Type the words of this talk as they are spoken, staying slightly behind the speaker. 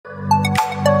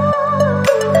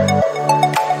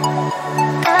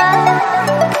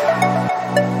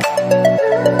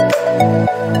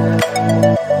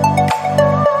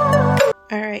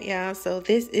So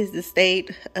this is the state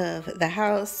of the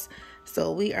house.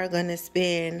 So we are going to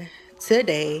spend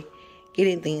today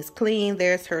getting things clean.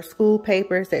 There's her school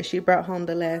papers that she brought home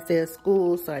the last day of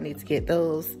school, so I need to get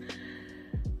those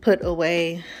put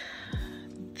away.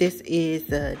 This is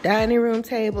the dining room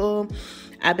table.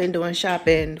 I've been doing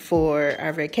shopping for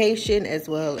our vacation as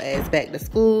well as back to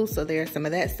school, so there's some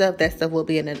of that stuff. That stuff will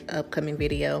be in an upcoming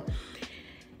video.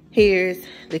 Here's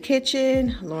the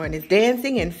kitchen. Lauren is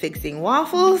dancing and fixing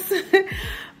waffles.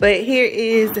 But here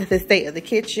is the state of the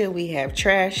kitchen. We have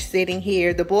trash sitting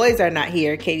here. The boys are not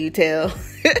here, can you tell?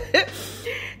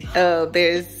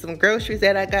 There's some groceries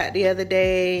that I got the other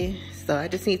day. So I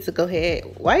just need to go ahead.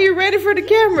 Why are you ready for the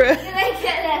camera? Can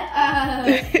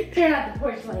I get turn off the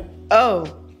porch light?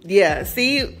 Oh, yeah.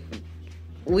 See,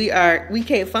 we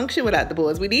can't function without the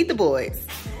boys. We need the boys.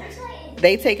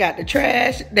 They take out the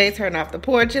trash. They turn off the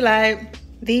porch light.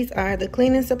 These are the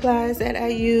cleaning supplies that I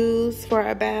use for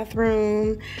our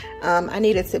bathroom. I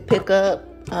needed to pick up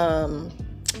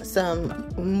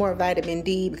some more vitamin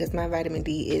D because my vitamin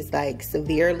D is like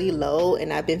severely low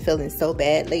and I've been feeling so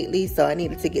bad lately. So I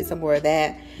needed to get some more of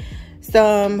that.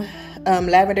 Some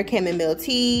lavender chamomile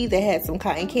tea. They had some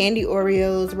cotton candy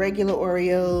Oreos, regular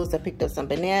Oreos. I picked up some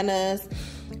bananas,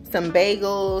 some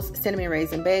bagels, cinnamon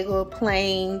raisin bagel,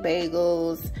 plain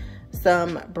bagels,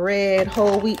 some bread,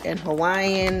 whole wheat and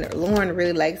Hawaiian. Lauren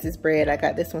really likes this bread. I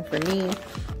got this one for me.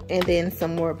 And then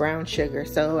some more brown sugar.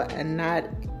 So and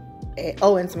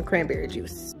some cranberry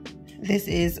juice. This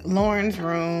is Lauren's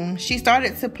room. She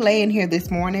started to play in here this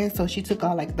morning, so she took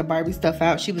all like the Barbie stuff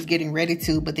out. She was getting ready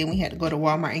to, but then we had to go to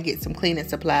Walmart and get some cleaning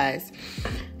supplies.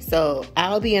 So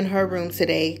I'll be in her room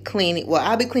today cleaning. Well,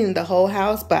 I'll be cleaning the whole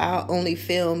house, but I'll only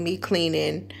film me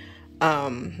cleaning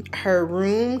her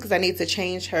room because I need to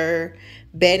change her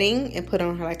bedding and put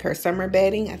on her like her summer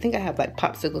bedding. I think I have like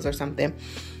popsicles or something.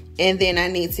 And then I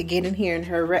need to get in here in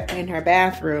her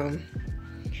bathroom.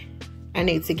 I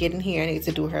need to get in here. I need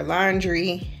to do her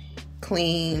laundry,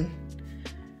 clean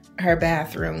her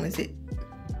bathroom.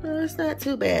 Well, it's not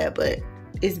too bad, but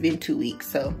it's been 2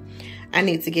 weeks. So I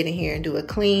need to get in here and do a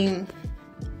clean.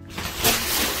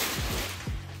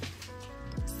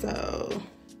 So,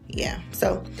 yeah.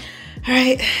 So, all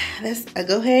right. Let's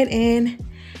go ahead and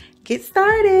get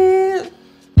started.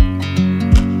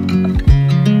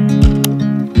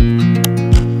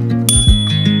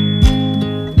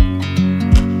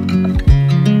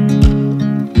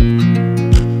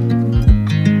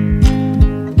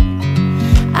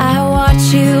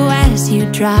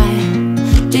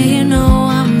 Do you know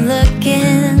I'm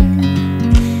looking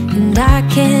and I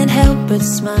can't help but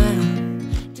smile?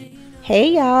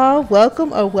 Hey y'all,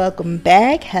 welcome or welcome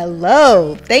back.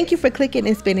 Hello, thank you for clicking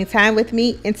and spending time with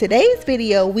me. In today's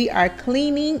video we are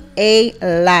cleaning a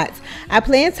lot. I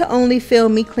planned to only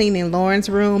film me cleaning Lauren's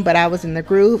room, but I was in the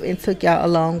groove and took y'all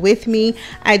along with me.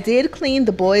 I did clean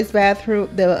the boys bathroom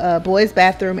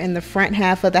in the front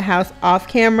half of the house off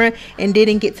camera and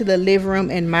didn't get to the living room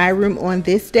and my room on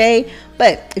this day.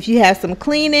 But if you have some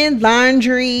cleaning,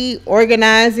 laundry,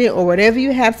 organizing, or whatever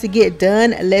you have to get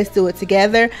done, let's do it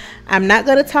together. I'm not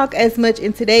going to talk as much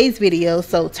in today's video,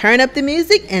 so turn up the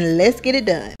music and let's get it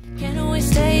done. Can we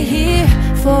stay here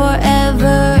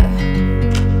forever?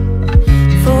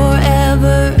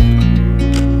 Forever.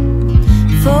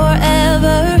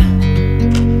 Forever.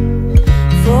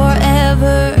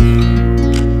 Forever.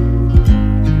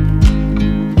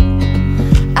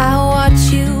 I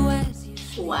watch you as you...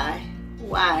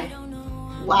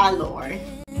 Why, Lauren?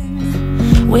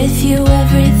 With you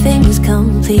everything's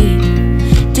complete.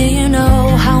 Do you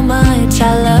know how much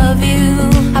I love you?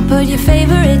 I put your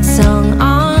favorite song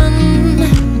on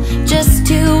just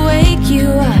to wake you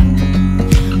up.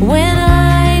 When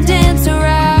I dance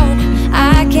around,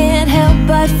 I can't help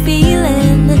but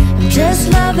feeling I'm just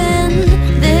loving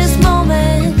this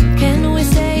moment. Can we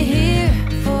stay here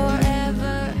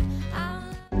forever?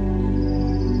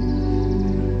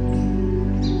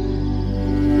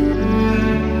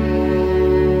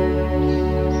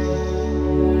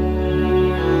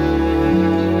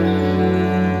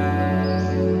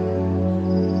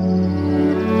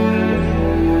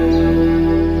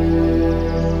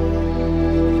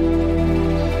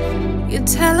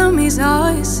 Tell him he's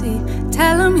all you see.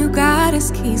 Tell him you got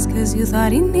his keys, cause you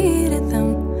thought he needed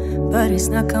them, but he's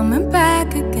not coming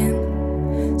back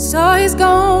again. So he's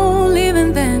gone,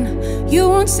 leaving then. You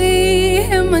won't see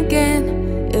him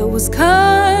again. It was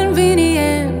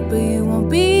convenient, but you won't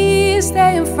be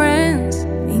staying friends.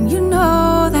 And you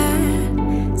know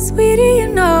that, sweetie, you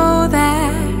know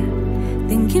that.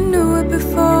 Think you knew it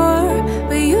before,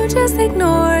 but you just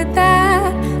ignored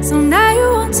that. So now you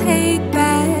won't take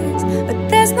backs, but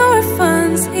there's no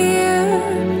refunds here.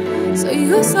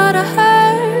 you saw the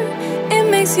hurt, it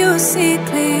makes you see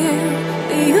clear.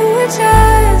 You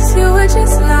were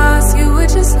just lost, you were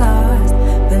just lost.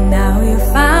 But now you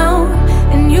found,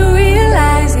 and you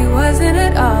realize he wasn't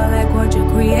at all like what you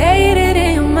created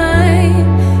in your mind.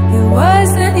 He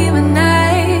wasn't even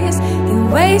nice, he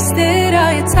wasted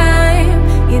all your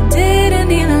time. You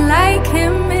didn't even like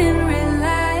him in real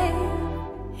life.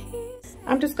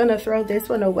 I'm just gonna throw this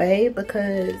one away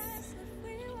because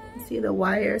you see the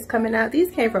wires coming out.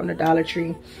 These came from the Dollar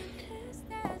Tree.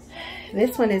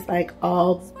 This one is like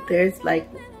there's like,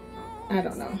 I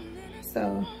don't know.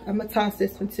 So I'm gonna toss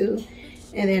this one too,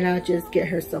 and then I'll just get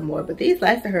her some more. But these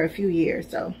lasted her a few years,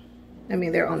 so I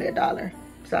mean they're only $1,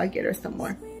 so I'll get her some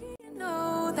more. You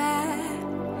know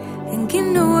that, think you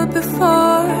knew it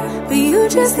before, but you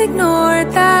just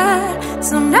ignored that.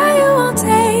 So now you won't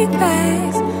take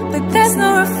backs, but there's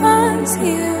no refunds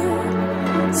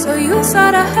here. So you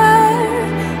saw the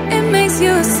hurt, it makes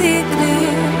you see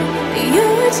clear.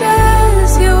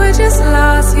 You were just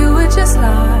lost, you were just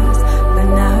lost. But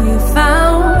now you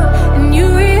found, and you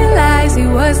realize he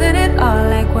wasn't at all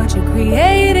like what you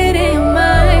created in your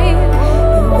mind. He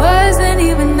wasn't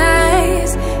even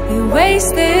nice, he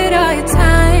wasted all your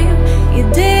time. You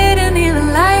didn't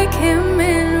even like him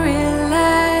in real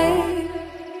life.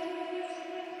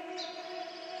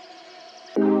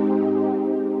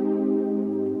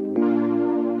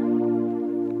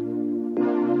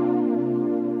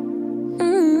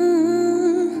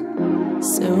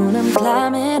 Soon I'm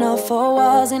climbing all 4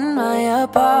 walls in my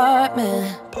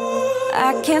apartment.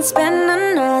 I can't spend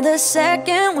another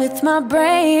second with my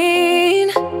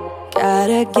brain.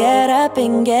 Gotta get up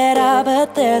and get out,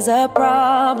 but there's a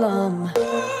problem.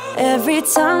 Every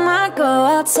time I go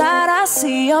outside, I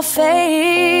see your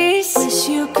face. Wish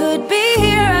you could be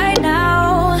here right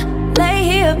now, lay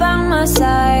here by my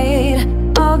side.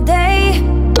 All day,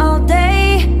 all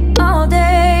day, all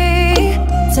day.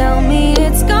 Tell me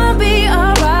it's gonna be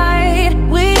alright,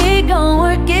 we gon'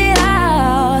 work it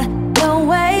out. No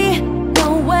way,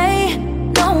 no way,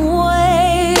 no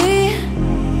way.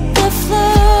 The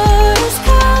floor is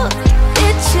cold,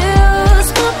 it chills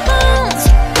my bones.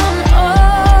 I'm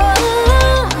all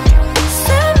alone,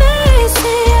 still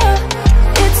missing you.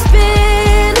 It's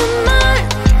been a month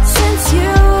since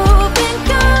you've been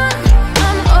gone.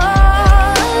 I'm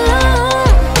all alone,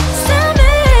 still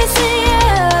missing you.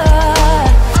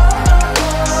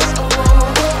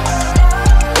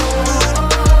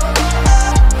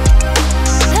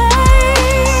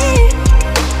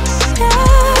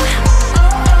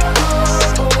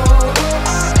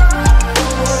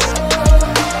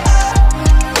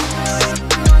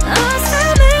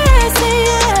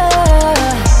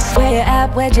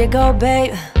 Where'd you go,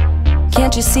 babe?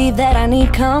 Can't you see that I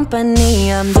need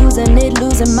company? I'm losing it,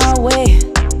 losing my way.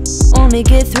 Only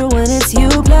get through when it's you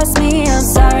plus me. I'm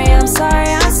sorry, I'm sorry,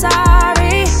 I'm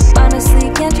sorry.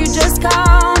 Honestly, can't you just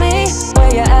call me?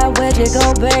 Where you at, where'd you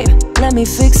go, babe? Let me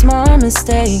fix my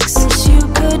mistakes. Wish you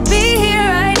could be here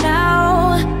right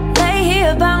now, lay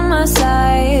here by my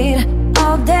side.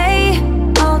 All day,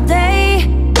 all day,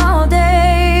 all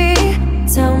day.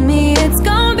 Tell me it's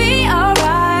gonna be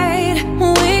alright,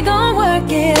 we gon'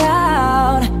 work it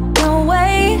out. No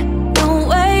way, no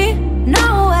way,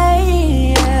 no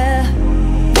way, yeah.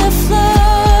 The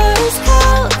floor is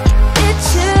cold, it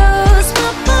chills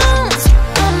my bones.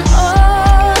 I'm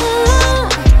all alone,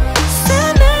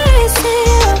 still missing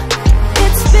you.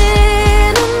 It's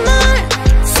been a month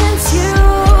since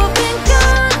you've been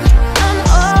gone. I'm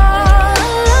all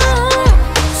alone,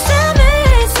 still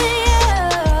missing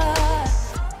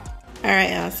you.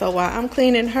 Alright, y'all, so while I'm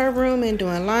cleaning her room and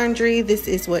doing laundry, this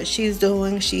is what she's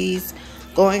doing. She's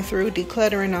going through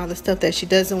decluttering all the stuff that she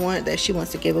doesn't want, that she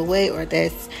wants to give away, or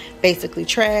that's basically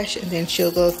trash, and then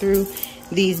she'll go through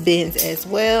these bins as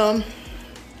well.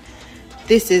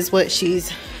 This is what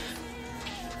she's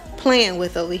playing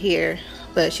with over here,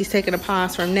 but she's taking a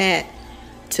pause from that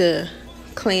to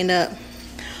clean up.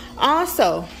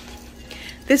 Also,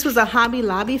 this was a Hobby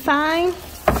Lobby find.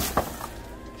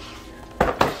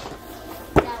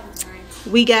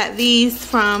 We got these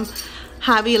from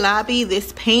Hobby Lobby,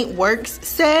 this Paint Works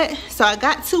set. So I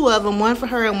got 2 of them, one for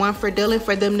her and one for Dylan,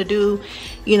 for them to do,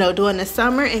 you know, during the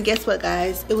summer. And guess what,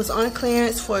 guys? It was on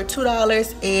clearance for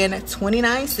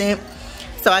 $2.29.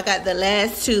 So I got the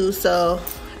last 2. So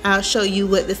I'll show you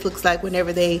what this looks like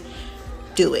whenever they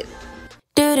do it.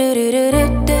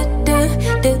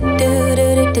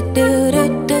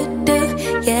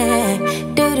 Yeah.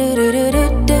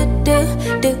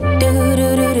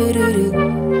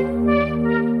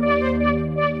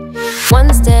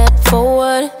 One step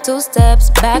forward, 2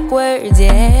 steps backwards,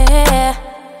 yeah.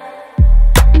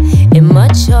 In much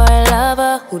but you're a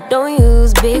lover who don't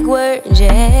use big words,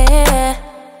 yeah.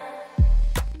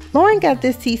 Lauren got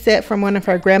this tea set from one of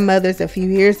her grandmothers a few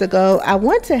years ago. I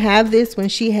want to have this when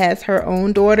she has her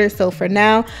own daughter, so for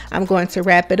now, I'm going to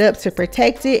wrap it up to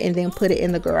protect it and then put it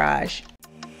in the garage.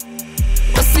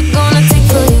 What's it gonna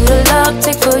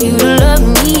take for you to love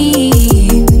me?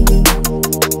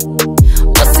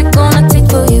 What's it gonna take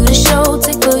for you to show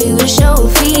feels,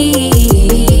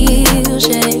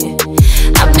 yeah.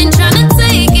 I've been trying to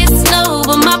take it slow,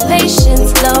 but my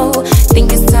patience low.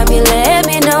 Think it's time you let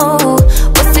me know.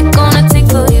 What's it gonna take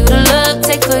for you to love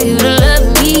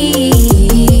me?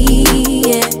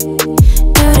 Yeah.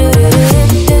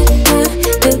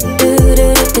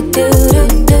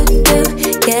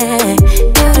 Yeah.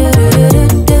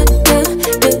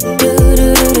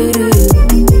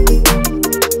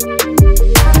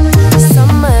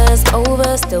 Summer's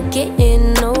over, still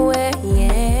getting nowhere,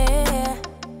 yeah.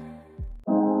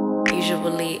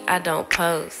 Usually I don't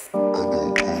post.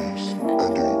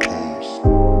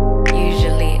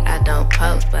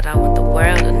 But I want the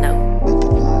world to know.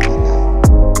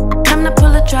 Time to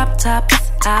pull the drop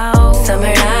tops out.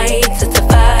 Summer nights, it's a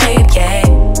vibe, yeah.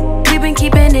 We've been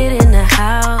keeping it in the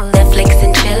house. Netflix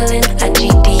and chillin', I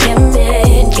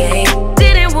GDM'in', yeah.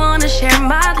 Didn't wanna share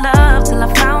my love till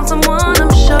I found someone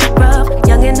I'm sure of.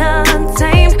 Young and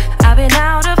untamed, I've been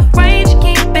out of range,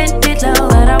 keeping it low.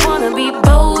 But I wanna be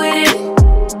bold with it.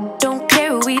 Don't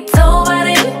care who we told about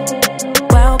it.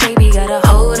 Well, baby, got a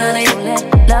hold on it. Don't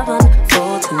let love on.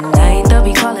 Tonight they'll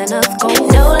be calling us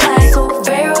gold. No lies, so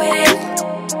fair with it.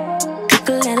 You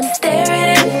can let them stare at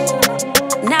it.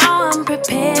 Now I'm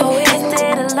prepared.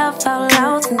 Instead of love out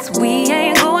loud, since we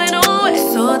ain't going nowhere.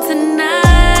 So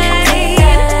tonight,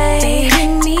 baby,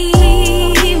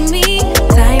 meet me.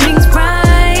 Timing's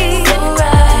right, so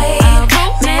right. Our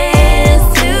romance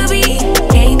to be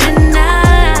can't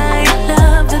deny.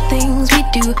 Love the things we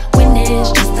do when it's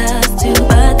just us two,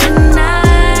 but tonight.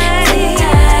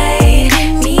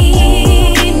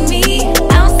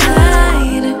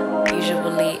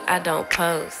 I don't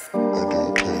post.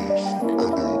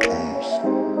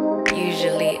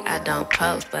 Usually I don't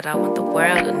post, but I want the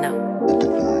world to know.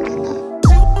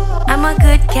 I'm a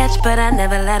good catch, but I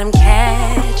never let them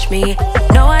catch me.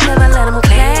 No, I never let them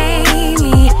claim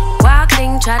me. Wild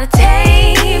thing try to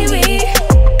tame me,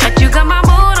 but you got my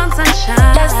mood on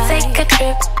sunshine. Let's take a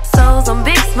trip, souls on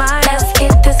big smile. Let's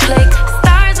hit this flick,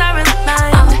 stars are in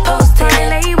line. I'm posting,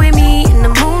 lay with me in the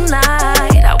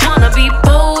moonlight. I wanna be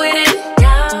bold with it.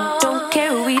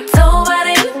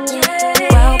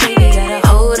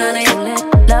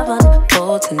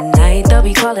 Tonight they'll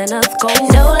be calling us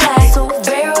gold. No lies, so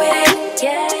fair with it.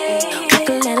 Yeah, we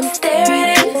can let them stare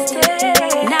at it.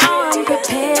 Now I'm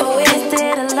prepared.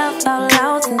 Instead of love out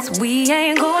loud, since we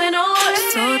ain't going nowhere.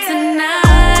 So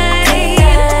tonight,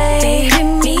 baby,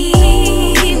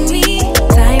 meet me.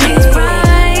 Time is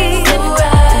right, so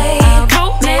right. Our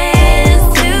romance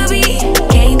to be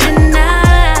can't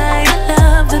deny.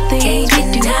 Love the things we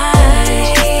do.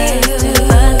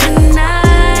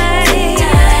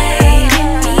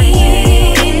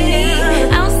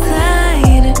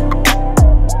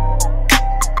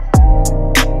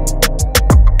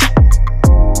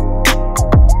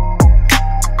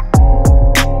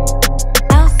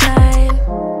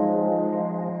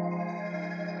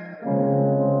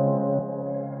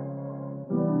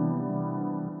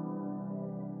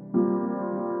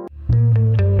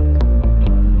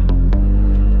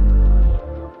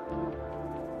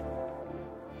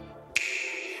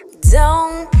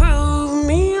 Don't prove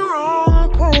me wrong,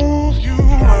 prove you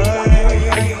right.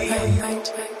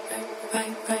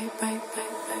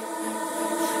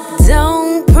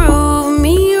 Don't prove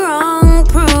me wrong,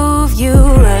 prove you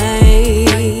right.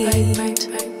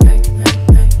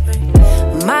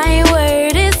 My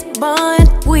word is bond,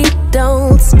 we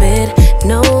don't spit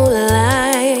no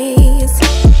lies.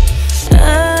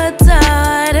 A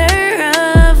daughter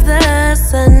of the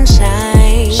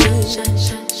sunshine,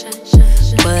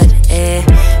 but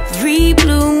every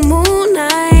blue moon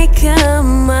I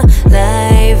come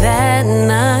alive at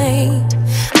night.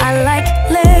 I like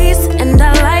lace and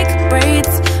I like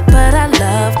braids, but I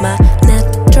love my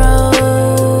natural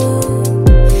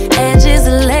edges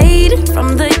laid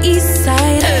from the east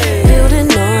side,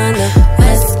 building on the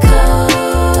west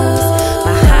coast.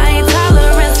 My high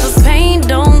tolerance for pain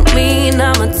don't mean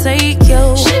I'ma take you.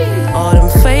 All them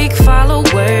fake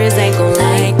followers ain't gon'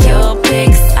 like your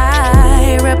pics.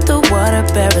 I rep the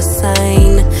water-bearer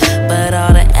sign, but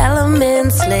all the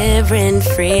elements live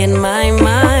rent-free in my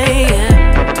mind.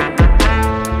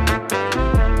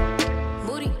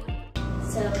 Moody.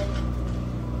 So,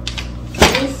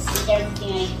 this is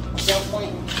everything I don't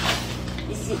want.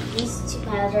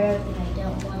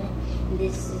 don't want it.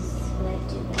 This is what I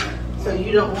do. So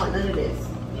you don't want none of this?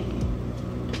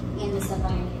 And the stuff I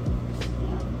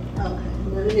Okay,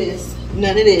 none of this.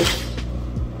 None of this.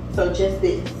 So just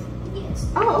this? Yes.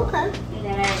 Oh, okay. And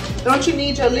then Don't you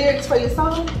need your lyrics for your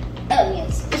song? oh,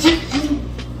 yes.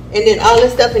 And then all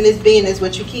this stuff in this bin is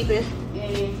what you keeping?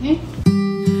 Mm-hmm.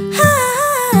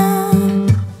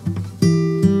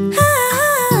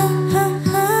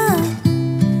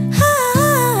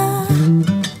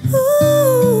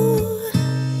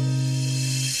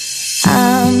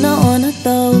 I'm not one of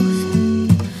those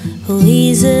who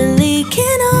easily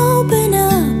can open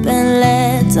up and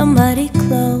let somebody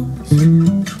close.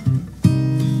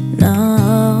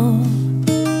 No,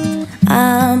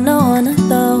 I'm not one of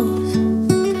those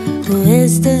who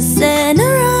is the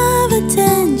center of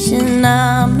attention.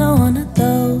 I'm not one of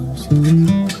those.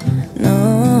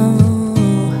 No.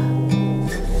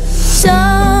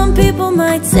 Some people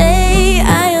might say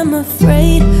I am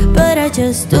afraid, but I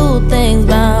just do things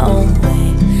my own way.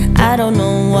 I don't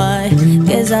know why,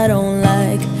 guess I don't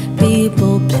like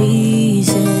people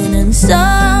pleasing. And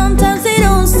sometimes they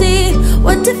don't see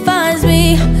what defines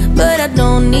me, but I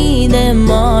don't need them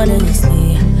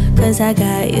honestly, cause I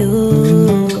got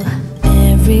you.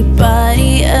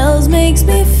 Everybody else makes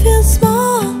me feel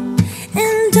small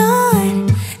and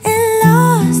dark and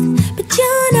lost, but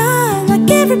you're not like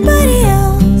everybody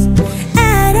else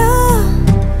at all.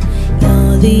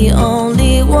 You're the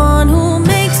only one who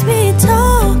makes me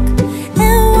talk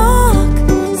and walk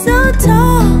so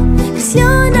tall, cause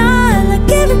you're not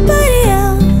like everybody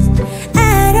else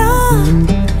at all.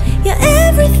 You're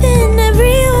everything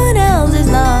everyone else is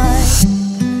not.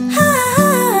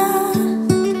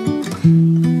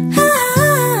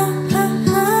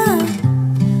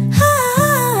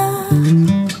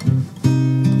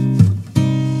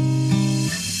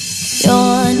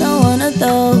 You're not one of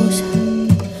those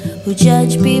who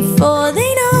judge before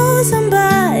they know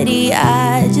somebody.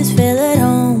 I just feel at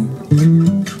home.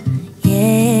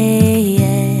 Yeah,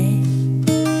 yeah.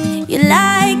 You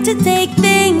like to take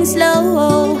things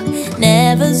slow,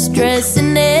 never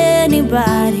stressing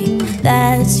anybody.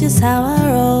 That's just how I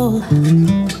roll.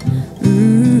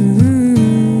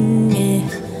 Yeah.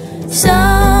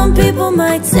 Some people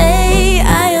might say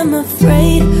I am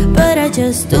afraid, but I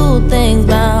just do things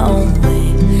my own way.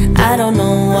 I don't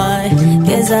know why,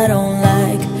 guess I don't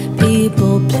like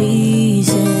people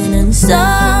pleasing. And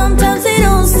sometimes they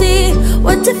don't see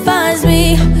what defines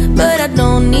me, but I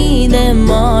don't need them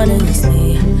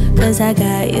honestly, cause I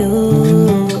got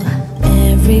you.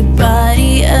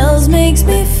 Everybody else makes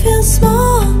me feel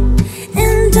small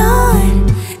and dark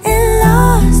and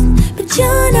lost, but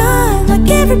you're not like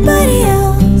everybody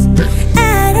else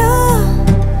at all.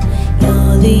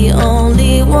 You're the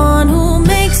only one who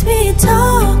makes me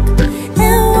talk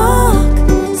and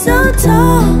walk so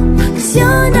tall, cause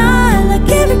you're not like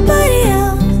everybody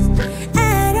else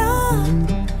at all.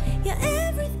 You're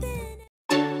everything.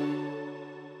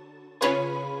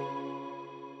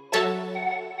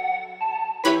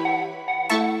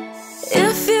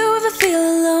 If you ever feel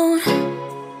alone,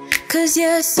 cause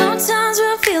yeah, sometimes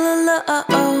we'll feel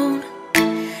alone.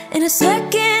 In a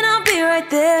second I'll be right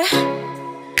there.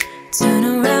 Turn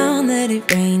around, let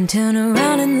it rain. Turn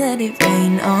around and let it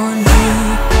rain on me.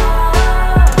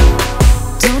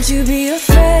 Don't you be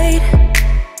afraid,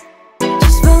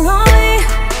 just follow me.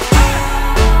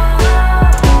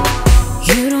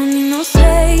 You don't need no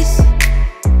space,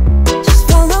 just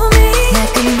follow me.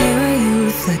 Like a mirror you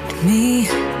reflect me,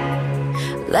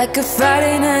 like a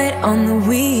Friday night on the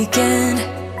weekend.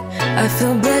 I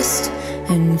feel blessed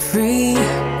and free.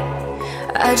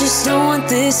 I just don't want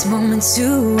this moment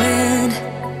to end.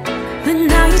 But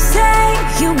now you say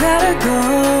you gotta go,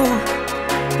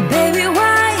 baby,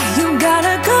 why you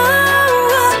gotta go?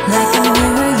 Like a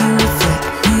mirror you reflect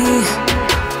me.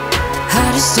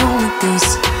 I just don't want this,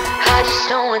 I just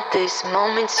don't want this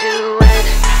moment to end.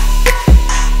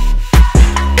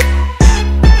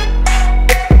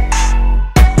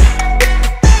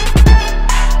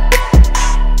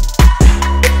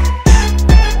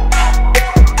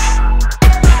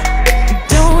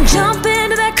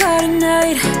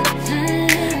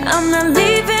 I'm not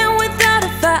leaving without a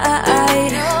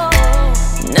fight.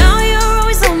 Now you're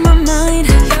always on my mind.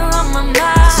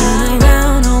 Turn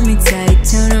around, hold me tight.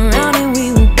 Turn around and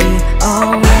we will be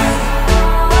alright.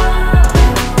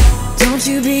 Don't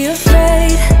you be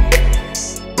afraid,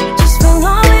 just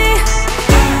follow me.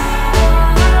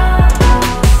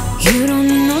 You don't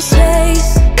need no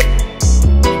space,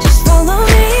 just follow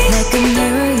me. Like a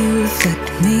mirror you reflect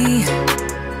me,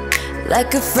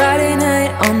 like a Friday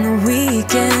night on the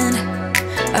weekend.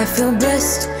 I feel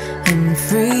blessed and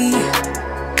free.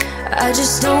 I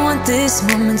just don't want this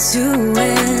moment to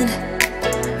end.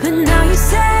 But now you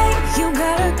say you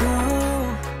gotta go.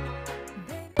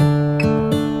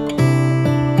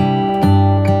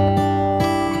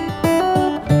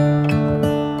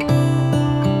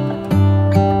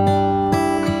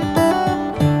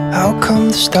 How come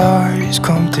the stars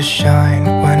come to shine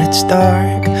when it's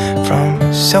dark from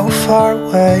so far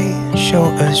away and show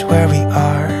us where we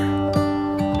are?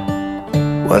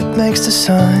 What makes the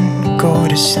sun go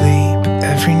to sleep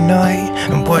every night,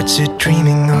 and what's it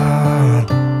dreaming of?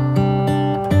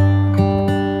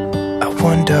 I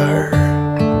wonder.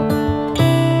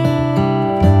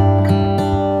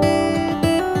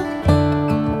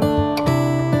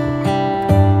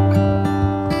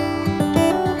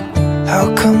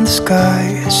 How come the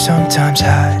sky sometimes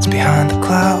hides behind the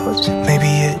clouds? Maybe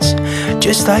it's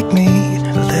just like me,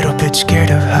 a little bit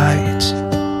scared of heights.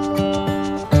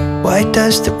 Why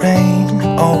does the rain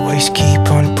always keep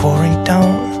on pouring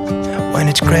down when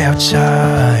it's gray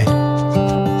outside?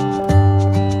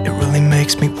 It really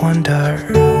makes me wonder.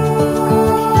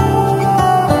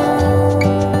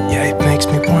 Yeah, it makes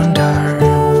me wonder.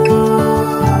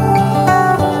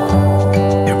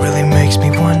 It really makes me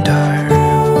wonder.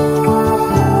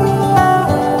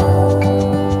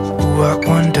 Ooh, I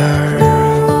wonder.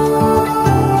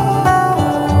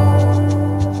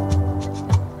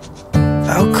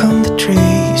 How come the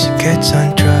trees get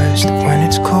undressed when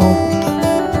it's cold?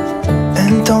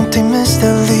 And don't they miss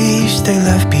the leaves they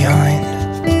left behind?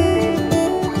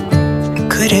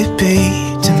 Could it be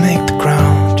to make the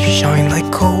ground shine like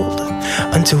gold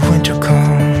until winter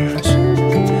comes?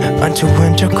 Until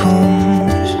winter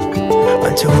comes?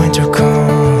 Until winter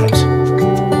comes?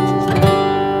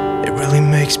 It really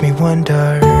makes me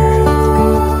wonder.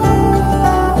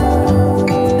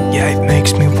 Yeah, it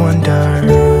makes me wonder.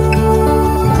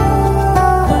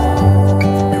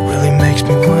 Makes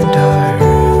me wonder.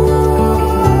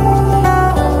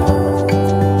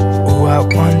 Ooh, I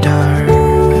wonder.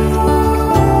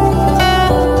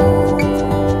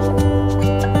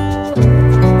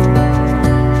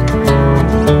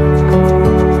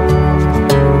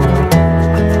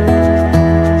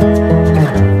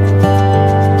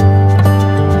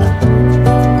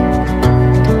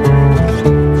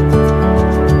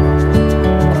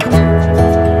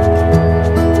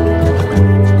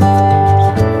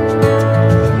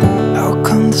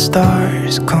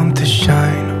 Stars come to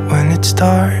shine when it's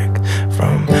dark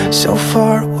from so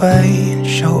far away and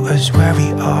show us where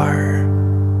we are.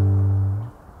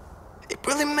 It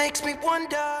really makes me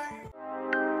wonder.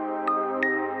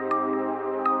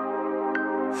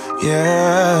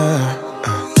 Yeah,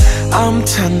 I'm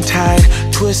tongue-tied,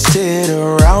 twisted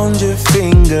around your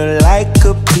finger like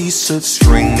a piece of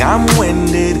string. I'm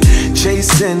winded,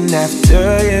 chasing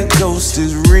after your ghost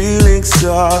is real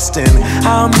exhausting.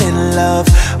 I'm in love,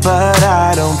 but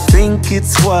I don't think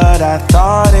it's what I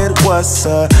thought it was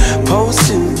supposed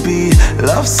to be.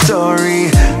 Love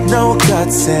story, no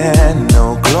guts and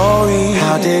no glory.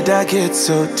 How did I get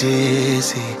so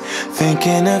dizzy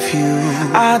thinking of you?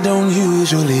 I don't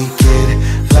usually get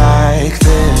like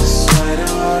this.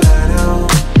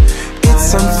 It's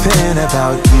something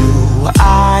about you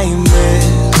I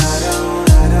miss.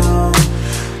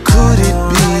 Could it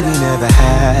be we never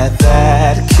had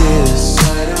that kiss?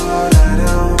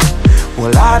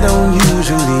 Well, I don't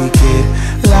usually get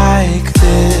like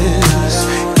this.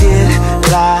 Get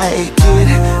like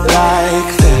this. Get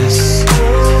like this.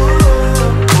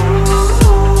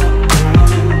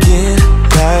 Get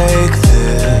like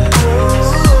this.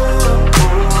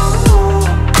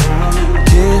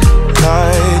 Get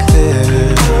like this.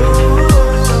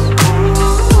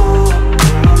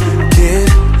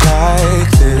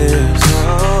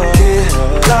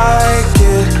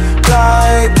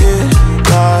 Get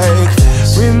like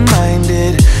this.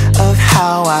 Reminded of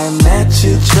how I met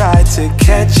you, tried to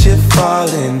catch you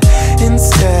falling.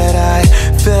 Instead I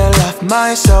fell off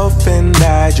myself and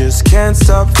I just can't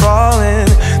stop falling.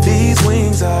 These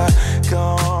wings are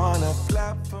gonna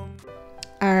flap from.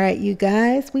 All right, you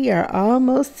guys, we are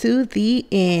almost to the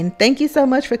end. Thank you so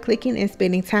much for clicking and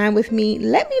spending time with me.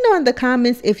 Let me know in the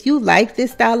comments if you like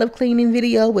this style of cleaning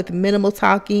video with minimal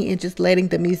talking and just letting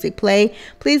the music play.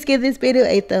 Please give this video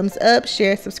a thumbs up,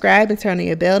 share, subscribe, and turn on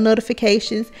your bell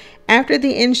notifications. After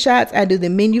the end shots, I do the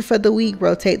menu for the week,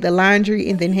 rotate the laundry,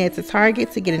 and then head to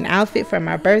Target to get an outfit for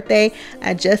my birthday.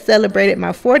 I just celebrated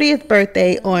my 40th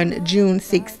birthday on June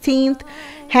 16th.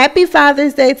 Happy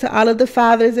Father's Day to all of the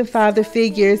fathers and father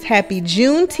figures. Happy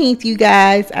Juneteenth, you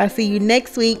guys. I'll see you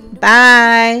next week.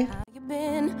 Bye. You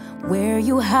been where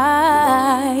you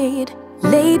hide,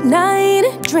 late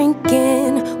night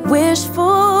drinking,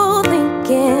 wishful thinking.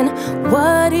 thinking,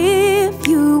 what if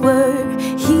you were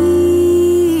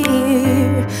here?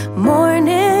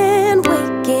 Morning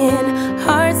waking,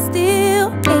 heart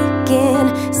still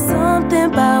aching. Something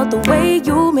about the way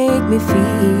you make me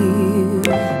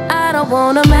feel. I don't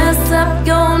wanna mess up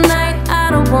your night,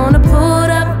 I don't wanna put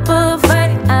up a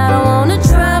fight, I don't wanna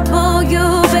trouble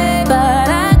you, babe, but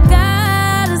I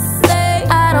gotta say,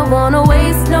 I don't wanna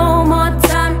waste no more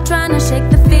time trying to shake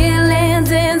the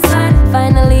feelings inside.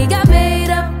 Finally got made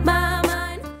up my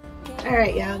mind.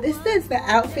 Alright y'all, this is the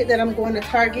outfit that I'm going to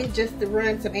Target just to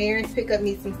run some errands, pick up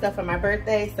me some stuff for my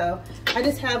birthday. So I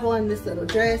just have on this little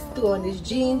dress, threw on this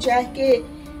jean jacket,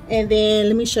 and then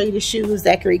let me show you the shoes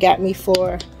Zachary got me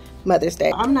for Mother's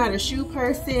Day. I'm not a shoe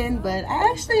person, but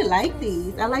I actually like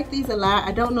these. I like these a lot.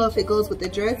 I don't know if it goes with the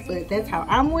dress, but that's how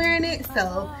I'm wearing it.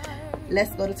 So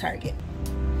let's go to Target.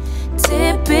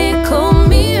 Typical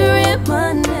me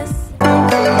reminisce.